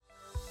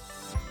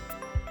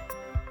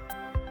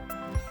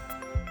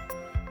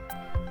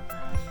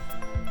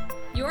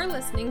You're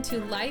listening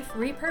to Life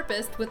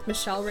Repurposed with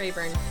Michelle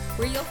Rayburn,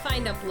 where you'll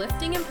find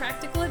uplifting and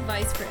practical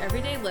advice for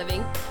everyday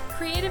living,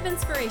 creative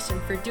inspiration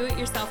for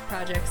do-it-yourself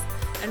projects,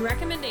 and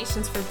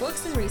recommendations for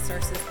books and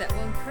resources that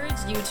will encourage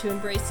you to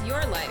embrace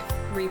your life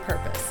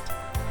repurposed.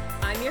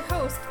 I'm your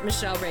host,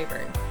 Michelle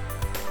Rayburn.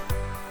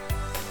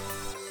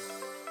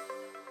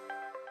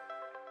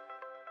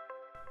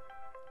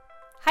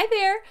 Hi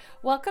there!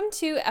 Welcome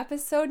to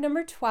episode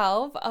number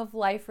 12 of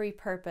Life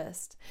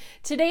Repurposed.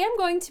 Today I'm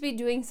going to be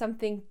doing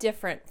something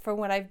different from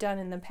what I've done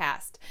in the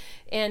past.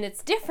 And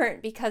it's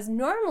different because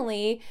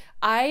normally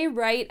I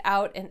write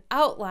out an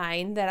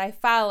outline that I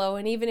follow,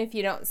 and even if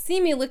you don't see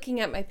me looking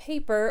at my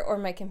paper or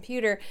my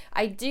computer,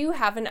 I do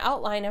have an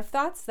outline of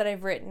thoughts that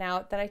I've written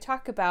out that I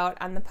talk about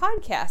on the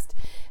podcast.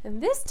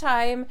 And this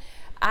time,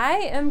 I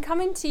am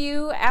coming to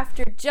you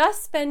after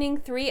just spending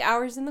 3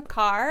 hours in the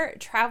car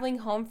traveling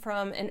home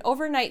from an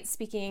overnight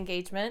speaking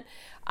engagement.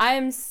 I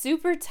am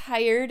super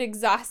tired,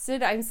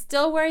 exhausted. I'm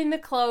still wearing the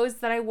clothes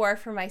that I wore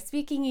for my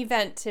speaking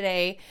event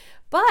today,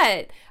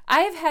 but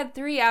I've had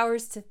 3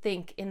 hours to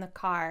think in the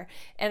car,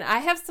 and I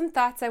have some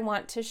thoughts I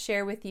want to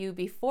share with you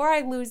before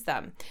I lose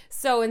them.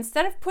 So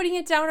instead of putting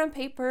it down on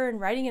paper and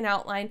writing an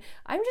outline,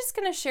 I'm just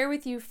going to share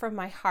with you from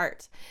my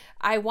heart.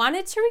 I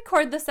wanted to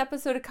record this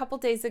episode a couple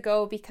days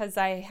ago because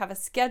I have a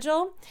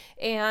schedule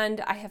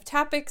and I have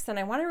topics and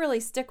I want to really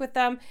stick with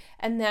them,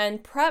 and then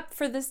prep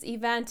for this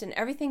event and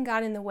everything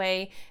got in the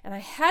way and I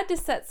had to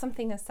set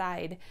something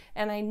aside.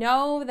 And I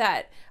know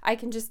that I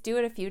can just do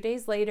it a few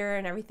days later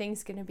and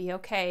everything's going to be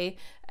okay.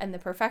 And the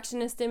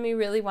perfectionist in me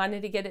really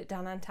wanted to get it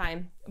done on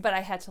time, but I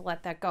had to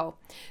let that go.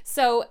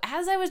 So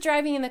as I was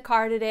driving in the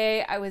car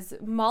today, I was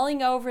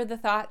mulling over the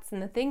thoughts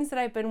and the things that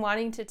I've been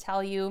wanting to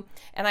tell you.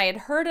 And I had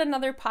heard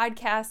another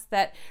podcast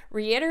that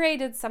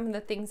reiterated some of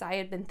the things I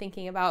had been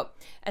thinking about.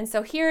 And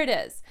so here it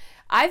is.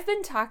 I've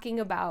been talking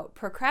about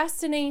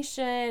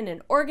procrastination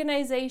and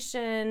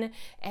organization,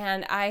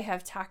 and I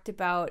have talked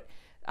about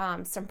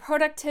some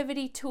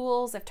productivity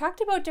tools. I've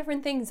talked about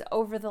different things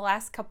over the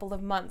last couple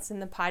of months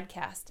in the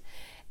podcast.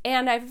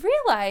 And I've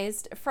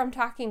realized from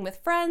talking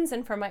with friends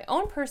and from my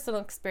own personal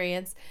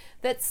experience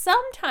that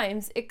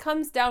sometimes it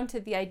comes down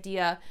to the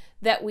idea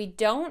that we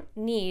don't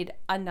need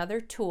another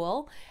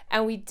tool,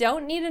 and we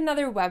don't need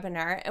another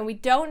webinar, and we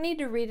don't need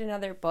to read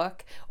another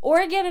book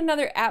or get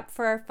another app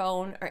for our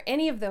phone or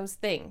any of those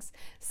things.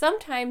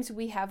 Sometimes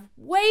we have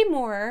way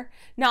more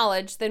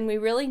knowledge than we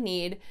really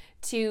need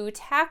to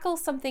tackle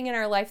something in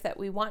our life that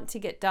we want to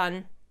get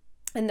done.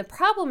 And the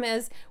problem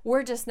is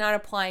we're just not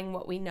applying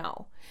what we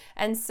know.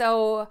 And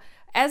so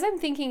as I'm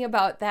thinking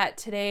about that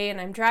today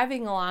and I'm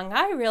driving along,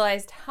 I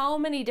realized how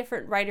many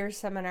different writer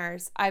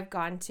seminars I've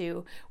gone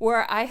to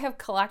where I have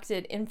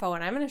collected info.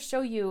 And I'm going to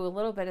show you a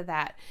little bit of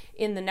that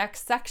in the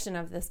next section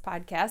of this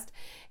podcast.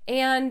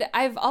 And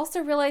I've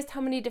also realized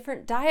how many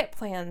different diet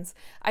plans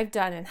I've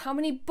done and how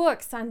many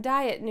books on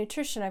diet and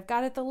nutrition I've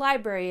got at the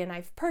library and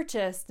I've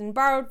purchased and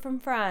borrowed from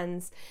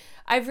friends.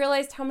 I've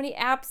realized how many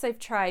apps I've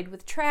tried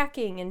with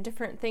tracking and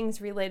different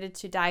things related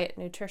to diet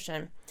and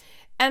nutrition.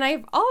 And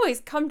I've always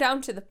come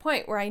down to the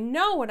point where I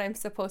know what I'm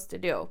supposed to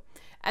do.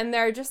 And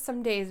there are just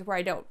some days where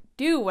I don't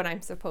do what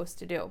I'm supposed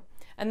to do.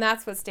 And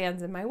that's what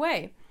stands in my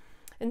way.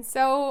 And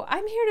so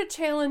I'm here to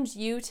challenge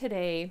you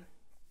today.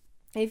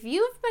 If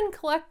you've been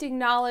collecting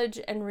knowledge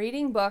and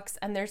reading books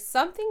and there's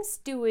something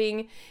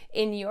stewing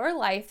in your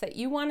life that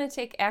you want to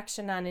take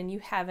action on and you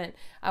haven't,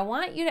 I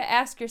want you to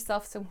ask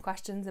yourself some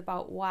questions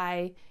about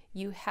why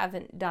you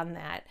haven't done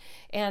that.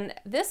 And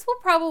this will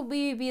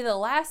probably be the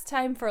last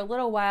time for a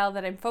little while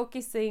that I'm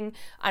focusing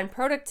on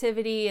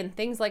productivity and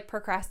things like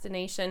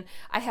procrastination.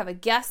 I have a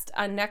guest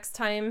on next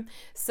time,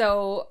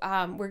 so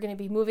we're going to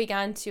be moving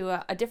on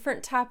to a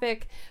different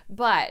topic,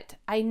 but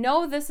I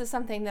know this is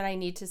something that I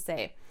need to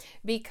say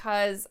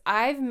because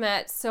I've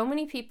met so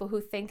many people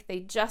who think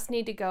they just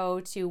need to go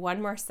to one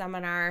more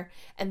seminar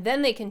and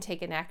then they can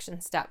take an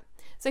action step.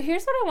 So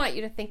here's what I want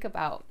you to think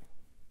about.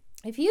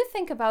 If you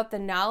think about the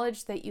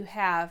knowledge that you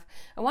have,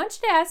 I want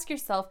you to ask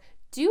yourself,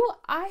 do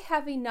I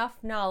have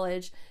enough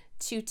knowledge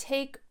to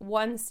take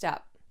one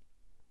step?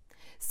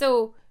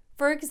 So,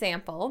 for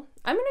example,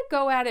 I'm going to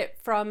go at it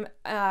from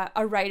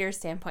a writer's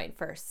standpoint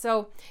first.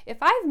 So if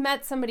I've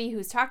met somebody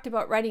who's talked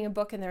about writing a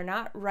book and they're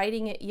not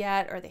writing it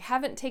yet, or they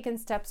haven't taken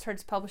steps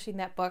towards publishing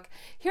that book,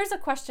 here's a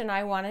question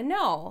I want to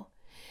know.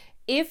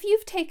 If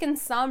you've taken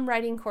some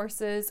writing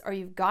courses or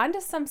you've gone to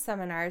some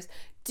seminars,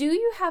 do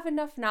you have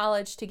enough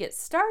knowledge to get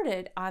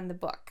started on the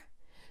book?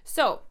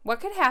 So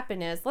what could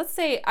happen is, let's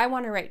say I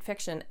want to write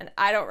fiction and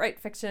I don't write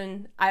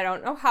fiction. I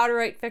don't know how to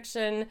write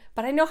fiction,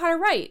 but I know how to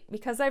write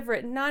because I've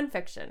written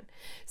nonfiction.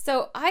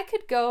 So I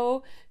could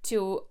go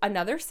to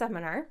another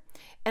seminar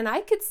and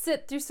I could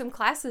sit through some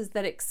classes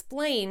that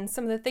explain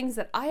some of the things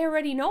that I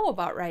already know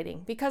about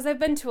writing because I've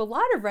been to a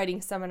lot of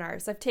writing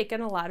seminars. I've taken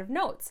a lot of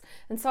notes,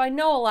 and so I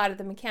know a lot of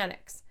the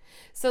mechanics.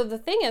 So the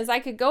thing is, I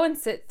could go and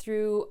sit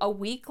through a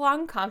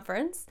week-long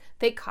conference.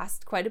 They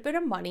cost quite a bit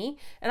of money,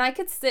 and I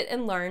could sit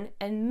and learn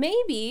and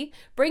maybe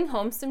bring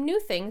home some new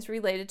things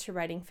related to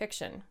writing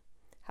fiction.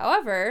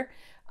 However,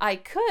 I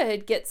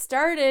could get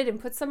started and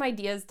put some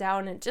ideas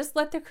down and just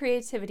let the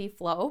creativity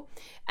flow.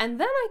 And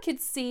then I could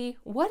see,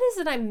 what is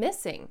it I'm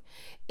missing?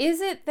 Is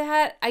it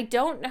that I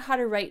don't know how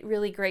to write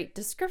really great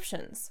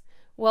descriptions?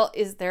 Well,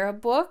 is there a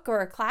book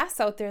or a class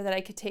out there that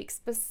I could take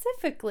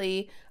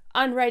specifically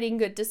on writing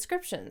good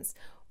descriptions?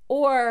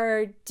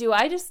 Or do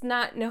I just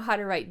not know how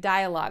to write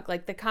dialogue,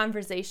 like the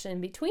conversation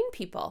between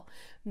people?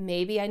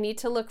 Maybe I need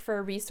to look for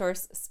a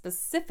resource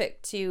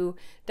specific to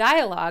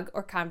dialogue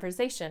or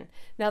conversation.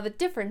 Now, the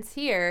difference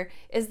here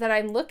is that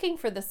I'm looking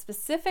for the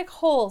specific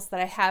holes that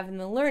I have in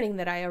the learning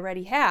that I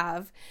already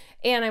have,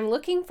 and I'm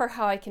looking for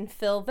how I can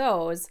fill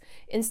those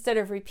instead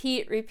of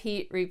repeat,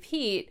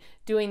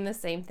 doing the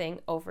same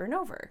thing over and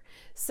over.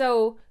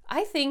 So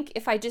I think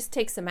if I just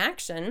take some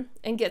action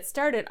and get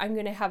started, I'm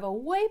going to have a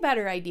way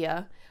better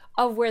idea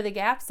of where the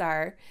gaps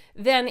are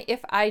than if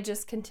I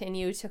just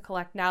continue to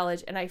collect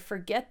knowledge and I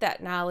forget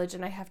that knowledge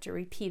and I have to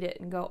repeat it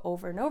and go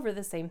over and over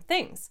the same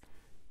things.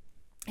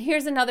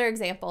 Here's another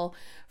example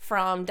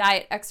from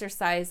diet,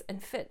 exercise,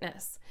 and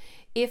fitness.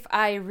 If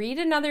I read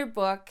another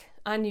book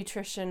on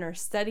nutrition or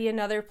study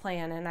another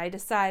plan and I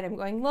decide I'm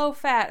going low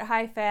fat,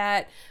 high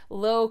fat,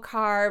 low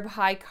carb,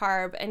 high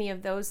carb, any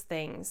of those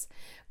things,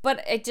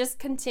 but I just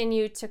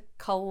continue to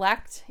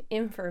collect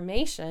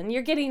information.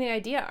 You're getting the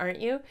idea,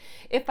 aren't you?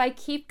 If I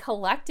keep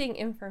collecting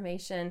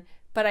information,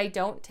 but I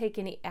don't take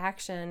any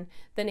action,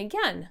 then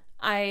again,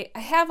 I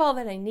have all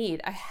that I need.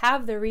 I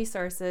have the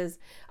resources.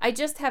 I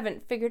just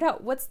haven't figured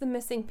out what's the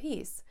missing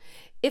piece.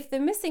 If the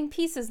missing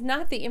piece is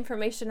not the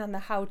information on the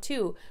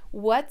how-to,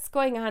 what's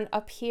going on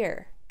up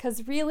here?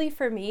 Because really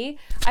for me,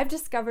 I've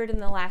discovered in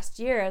the last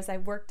year as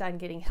I've worked on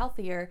getting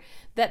healthier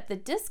that the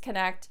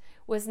disconnect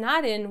was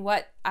not in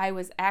what I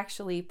was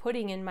actually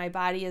putting in my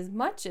body as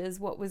much as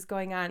what was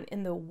going on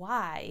in the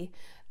why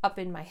up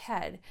in my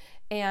head.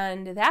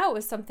 And that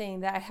was something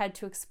that I had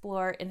to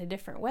explore in a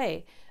different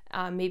way.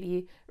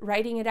 Maybe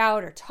writing it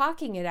out or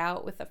talking it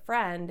out with a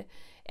friend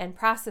and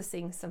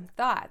processing some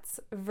thoughts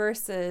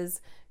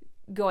versus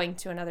going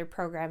to another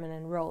program and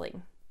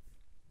enrolling.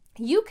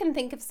 You can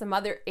think of some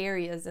other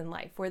areas in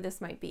life where this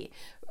might be.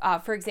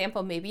 For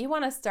example, maybe you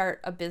want to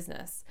start a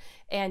business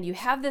and you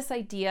have this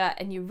idea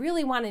and you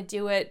really want to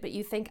do it, but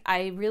you think,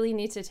 I really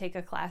need to take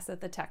a class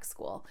at the tech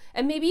school.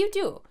 And maybe you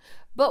do.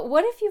 But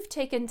what if you've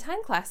taken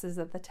 10 classes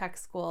at the tech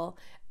school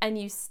and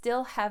you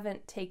still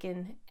haven't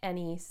taken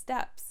any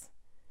steps?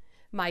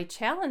 My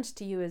challenge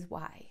to you is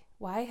why?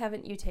 Why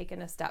haven't you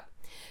taken a step?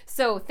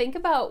 So think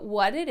about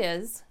what it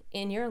is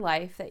in your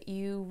life that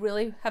you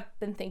really have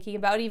been thinking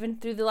about, even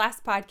through the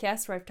last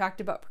podcast where I've talked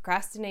about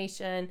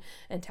procrastination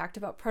and talked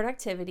about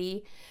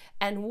productivity,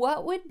 and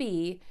what would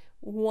be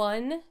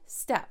one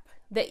step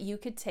that you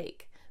could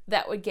take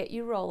that would get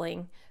you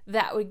rolling,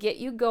 that would get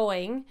you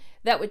going,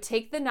 that would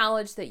take the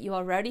knowledge that you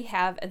already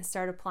have and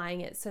start applying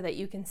it so that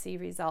you can see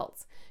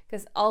results.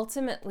 Because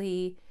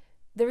ultimately,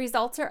 the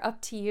results are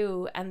up to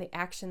you and the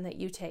action that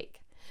you take.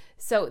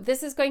 So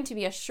this is going to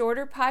be a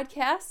shorter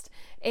podcast,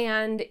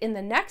 and in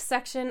the next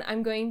section,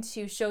 I'm going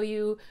to show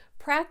you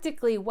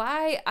practically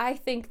why I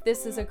think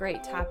this is a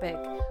great topic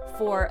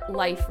for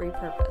life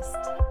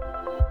repurposed.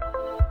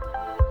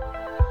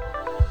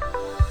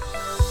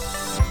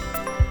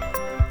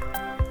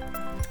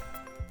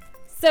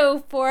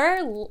 So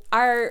for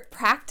our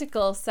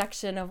practical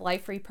section of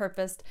Life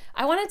Repurposed,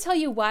 I want to tell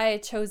you why I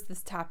chose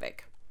this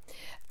topic.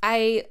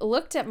 I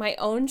looked at my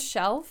own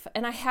shelf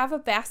and I have a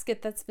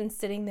basket that's been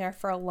sitting there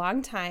for a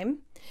long time,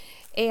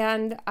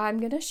 and I'm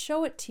going to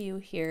show it to you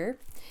here.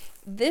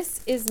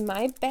 This is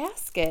my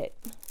basket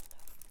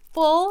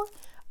full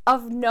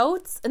of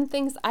notes and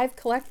things I've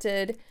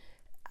collected.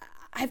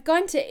 I've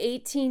gone to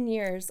 18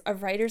 years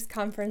of writers'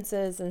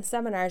 conferences and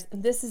seminars,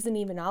 and this isn't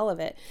even all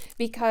of it,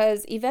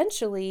 because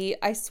eventually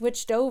I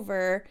switched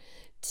over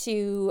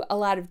to a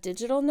lot of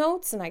digital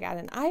notes and I got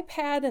an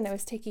iPad and I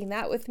was taking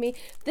that with me.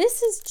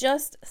 This is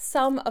just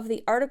some of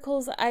the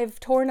articles I've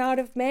torn out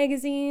of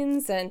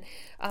magazines and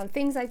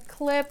things I've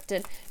clipped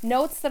and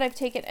notes that I've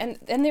taken,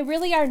 and they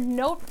really are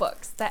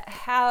notebooks that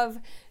have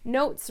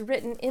notes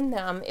written in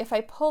them. If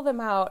I pull them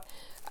out,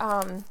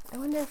 I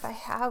wonder if I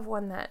have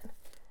one that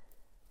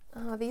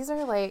these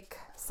are like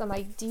some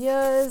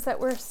ideas that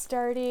we're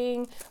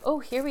starting. Oh,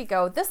 here we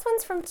go. This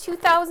one's from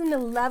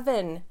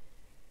 2011.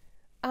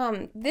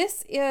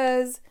 This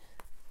is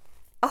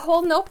a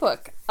whole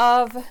notebook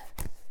of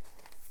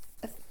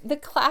the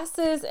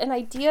classes and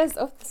ideas.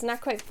 Oh, it's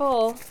not quite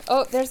full.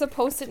 Oh, there's a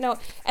Post-it note.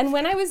 And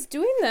when I was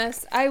doing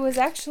this, I was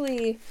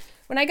actually,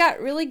 when I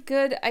got really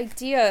good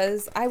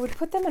ideas, I would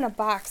put them in a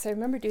box. I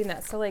remember doing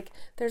that. So like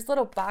there's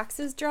little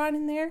boxes drawn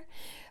in there.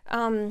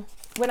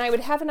 When I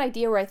would have an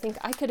idea where I think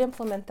I could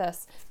implement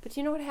this. But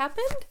you know what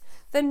happened?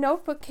 The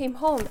notebook came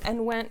home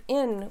and went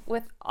in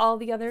with all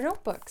the other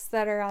notebooks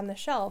that are on the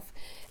shelf.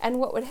 And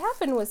what would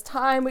happen was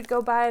time would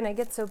go by and I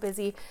get so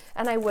busy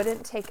and I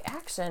wouldn't take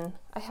action.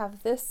 I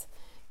have this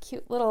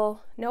cute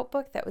little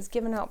notebook that was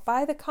given out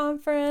by the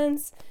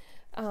conference.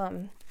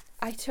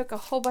 I took a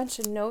whole bunch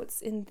of notes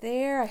in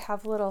there. I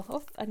have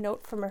a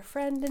note from a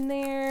friend in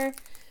there.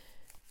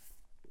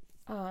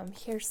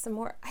 Here's some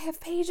more. I have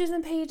pages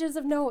and pages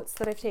of notes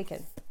that I've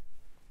taken.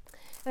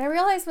 And I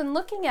realized when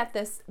looking at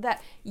this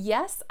that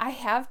yes, I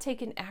have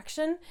taken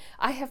action.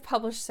 I have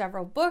published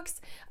several books.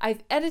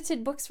 I've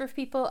edited books for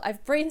people.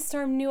 I've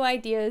brainstormed new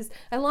ideas.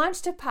 I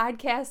launched a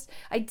podcast.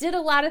 I did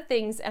a lot of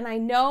things. And I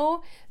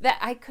know that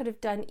I could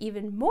have done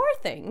even more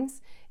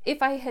things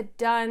if I had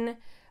done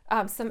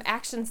some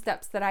action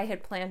steps that I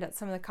had planned at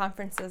some of the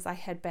conferences I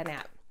had been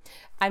at.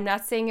 I'm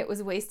not saying it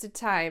was wasted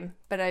time,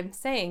 but I'm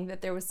saying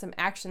that there was some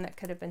action that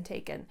could have been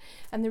taken.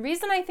 And the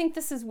reason I think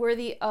this is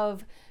worthy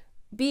of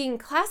being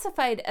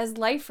classified as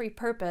life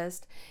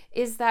repurposed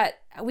is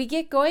that we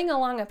get going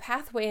along a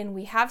pathway and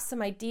we have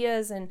some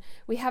ideas and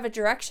we have a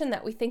direction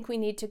that we think we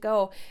need to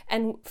go,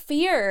 and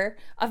fear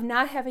of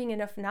not having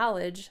enough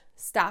knowledge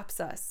stops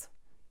us,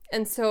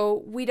 and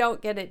so we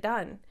don't get it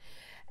done.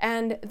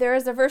 And there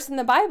is a verse in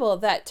the Bible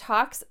that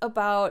talks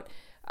about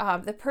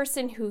the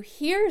person who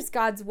hears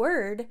God's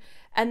word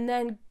and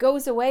then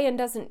goes away and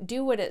doesn't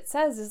do what it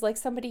says is like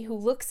somebody who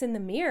looks in the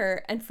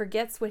mirror and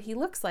forgets what he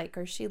looks like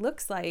or she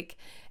looks like.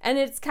 And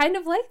it's kind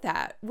of like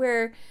that,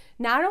 where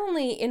not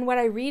only in what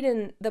I read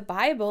in the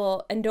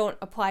Bible and don't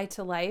apply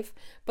to life,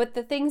 but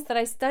the things that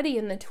I study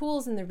and the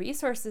tools and the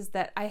resources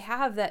that I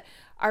have that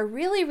are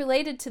really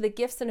related to the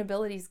gifts and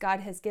abilities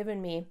God has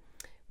given me.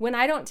 When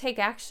I don't take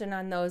action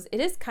on those, it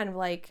is kind of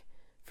like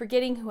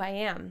forgetting who I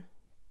am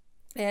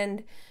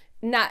and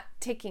not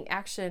taking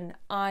action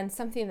on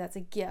something that's a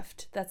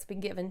gift that's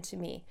been given to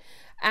me.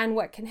 And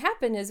what can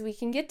happen is we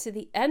can get to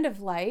the end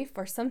of life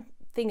or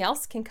something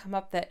else can come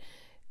up that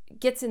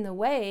gets in the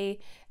way,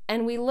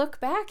 and we look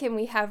back and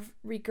we have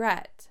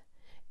regret.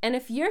 And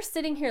if you're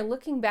sitting here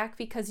looking back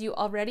because you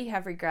already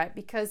have regret,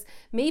 because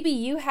maybe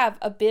you have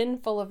a bin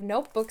full of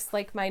notebooks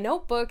like my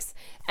notebooks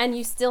and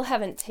you still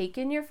haven't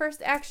taken your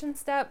first action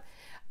step,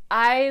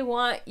 I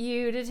want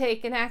you to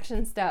take an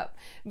action step,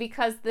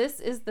 because this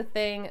is the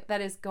thing that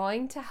is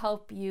going to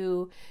help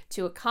you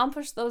to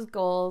accomplish those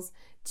goals,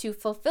 to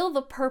fulfill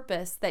the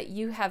purpose that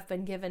you have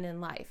been given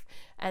in life.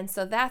 And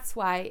so that's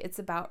why it's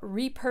about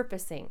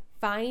repurposing,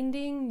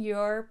 finding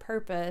your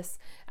purpose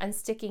and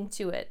sticking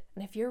to it.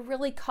 And if you're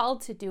really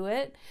called to do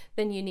it,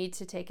 then you need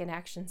to take an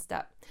action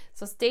step.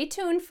 So stay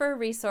tuned for a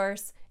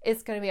resource.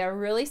 It's going to be a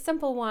really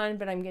simple one,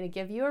 but I'm going to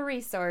give you a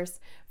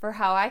resource for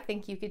how I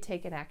think you could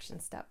take an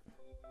action step.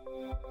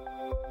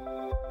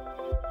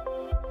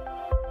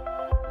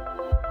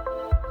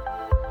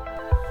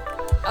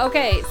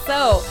 Okay,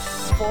 so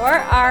for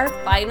our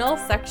final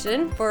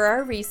section for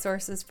our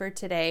resources for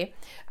today,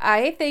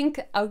 I think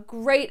a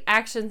great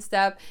action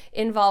step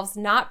involves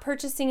not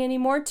purchasing any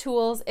more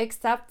tools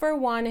except for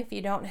one if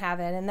you don't have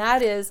it, and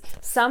that is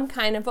some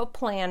kind of a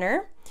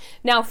planner.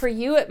 Now for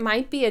you, it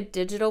might be a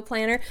digital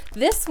planner.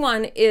 This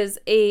one is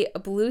a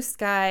Blue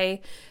Sky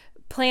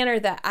planner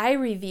that I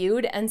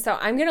reviewed, and so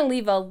I'm going to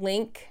leave a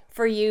link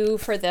for you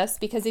for this,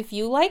 because if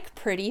you like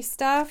pretty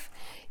stuff,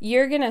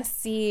 you're going to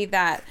see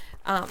that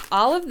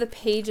all of the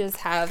pages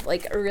have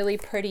like really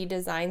pretty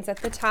designs at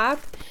the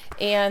top,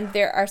 and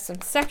there are some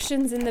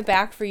sections in the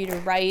back for you to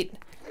write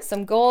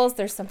some goals.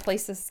 There's some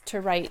places to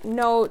write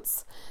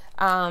notes.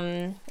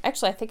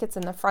 Actually, I think it's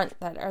in the front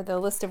that are the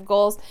list of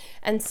goals.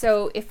 And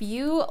so if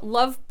you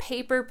love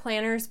paper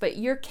planners, but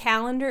your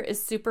calendar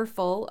is super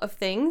full of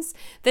things,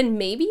 then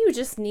maybe you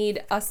just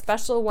need a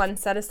special one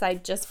set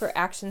aside just for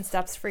action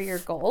steps for your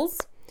goals.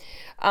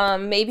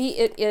 Maybe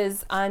it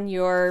is on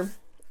your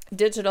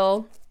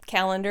digital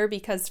calendar,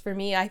 because for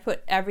me, I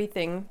put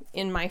everything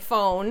in my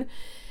phone.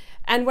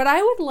 And what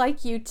I would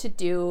like you to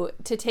do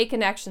to take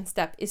an action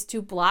step is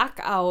to block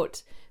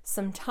out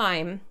some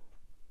time.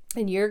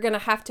 And you're going to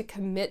have to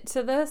commit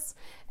to this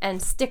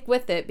and stick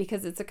with it,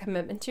 because it's a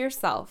commitment to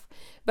yourself.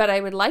 But I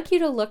would like you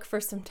to look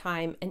for some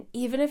time, and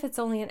even if it's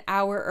only an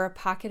hour or a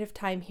pocket of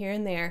time here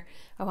and there,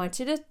 I want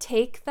you to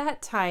take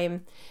that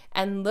time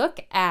and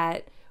look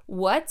at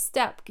what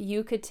step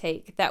you could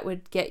take that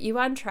would get you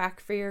on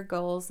track for your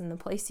goals and the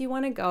place you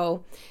want to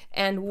go,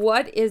 and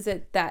what is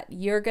it that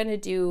you're going to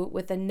do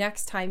with the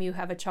next time you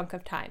have a chunk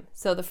of time.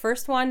 So the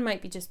first one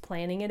might be just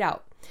planning it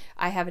out.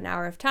 I have an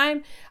hour of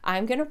time.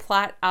 I'm going to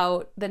plot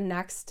out the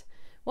next,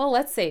 well,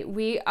 let's say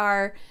we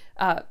are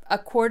a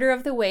quarter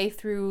of the way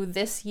through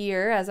this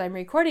year as I'm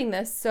recording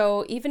this.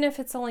 So even if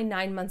it's only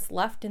 9 months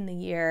left in the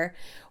year,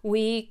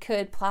 we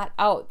could plot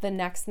out the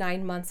next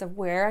 9 months of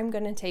where I'm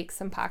going to take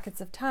some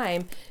pockets of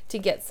time to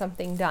get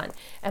something done.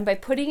 And by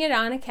putting it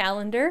on a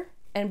calendar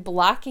and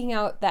blocking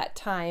out that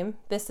time,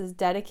 this is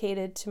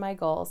dedicated to my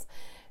goals,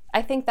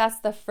 I think that's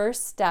the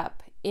first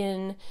step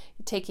in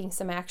taking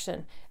some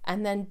action.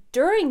 And then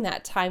during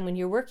that time when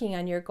you're working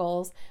on your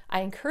goals, I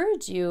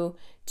encourage you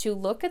to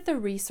look at the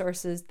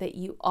resources that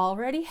you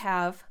already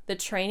have, the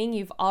training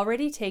you've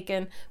already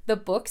taken, the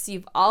books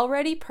you've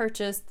already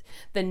purchased,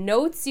 the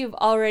notes you've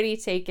already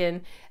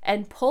taken,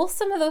 and pull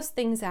some of those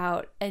things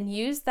out and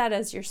use that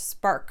as your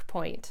spark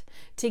point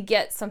to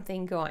get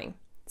something going.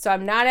 So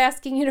I'm not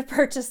asking you to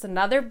purchase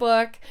another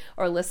book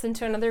or listen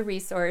to another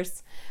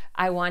resource.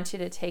 I want you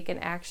to take an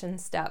action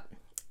step.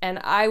 And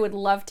I would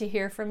love to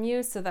hear from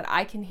you so that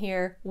I can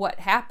hear what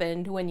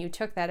happened when you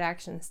took that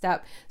action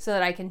step so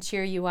that I can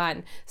cheer you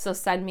on. So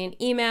send me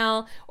an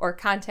email or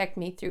contact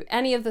me through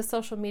any of the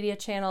social media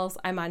channels.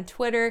 I'm on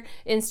Twitter,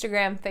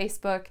 Instagram,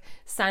 Facebook.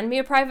 Send me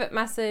a private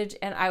message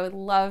and I would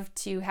love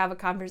to have a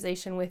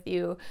conversation with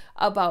you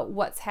about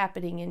what's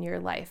happening in your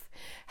life.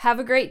 Have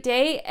a great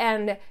day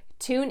and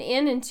tune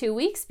in 2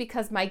 weeks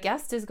because my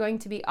guest is going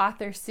to be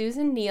author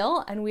Susan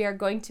Neal, and we are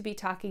going to be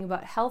talking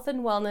about health and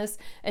wellness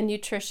and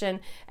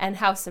nutrition and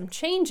how some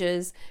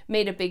changes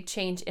made a big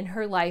change in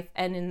her life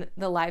and in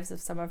the lives of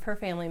some of her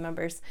family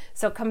members.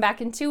 So come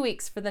back in 2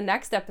 weeks for the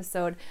next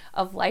episode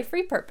of Life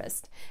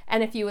Repurposed.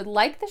 And if you would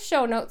like the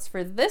show notes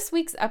for this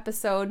week's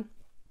episode,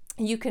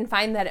 you can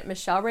find that at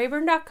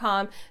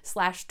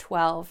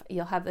michellerayburn.com/12.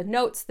 You'll have the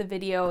notes, the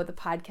video, the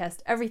podcast,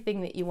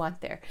 everything that you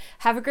want there.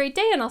 Have a great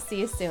day and I'll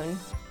see you soon.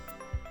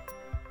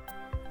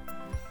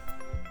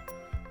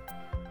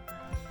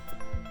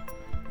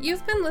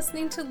 You've been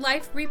listening to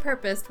Life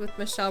Repurposed with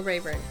Michelle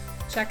Rayburn.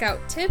 Check out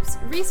tips,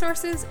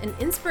 resources, and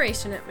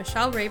inspiration at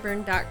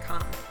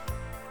michellerayburn.com.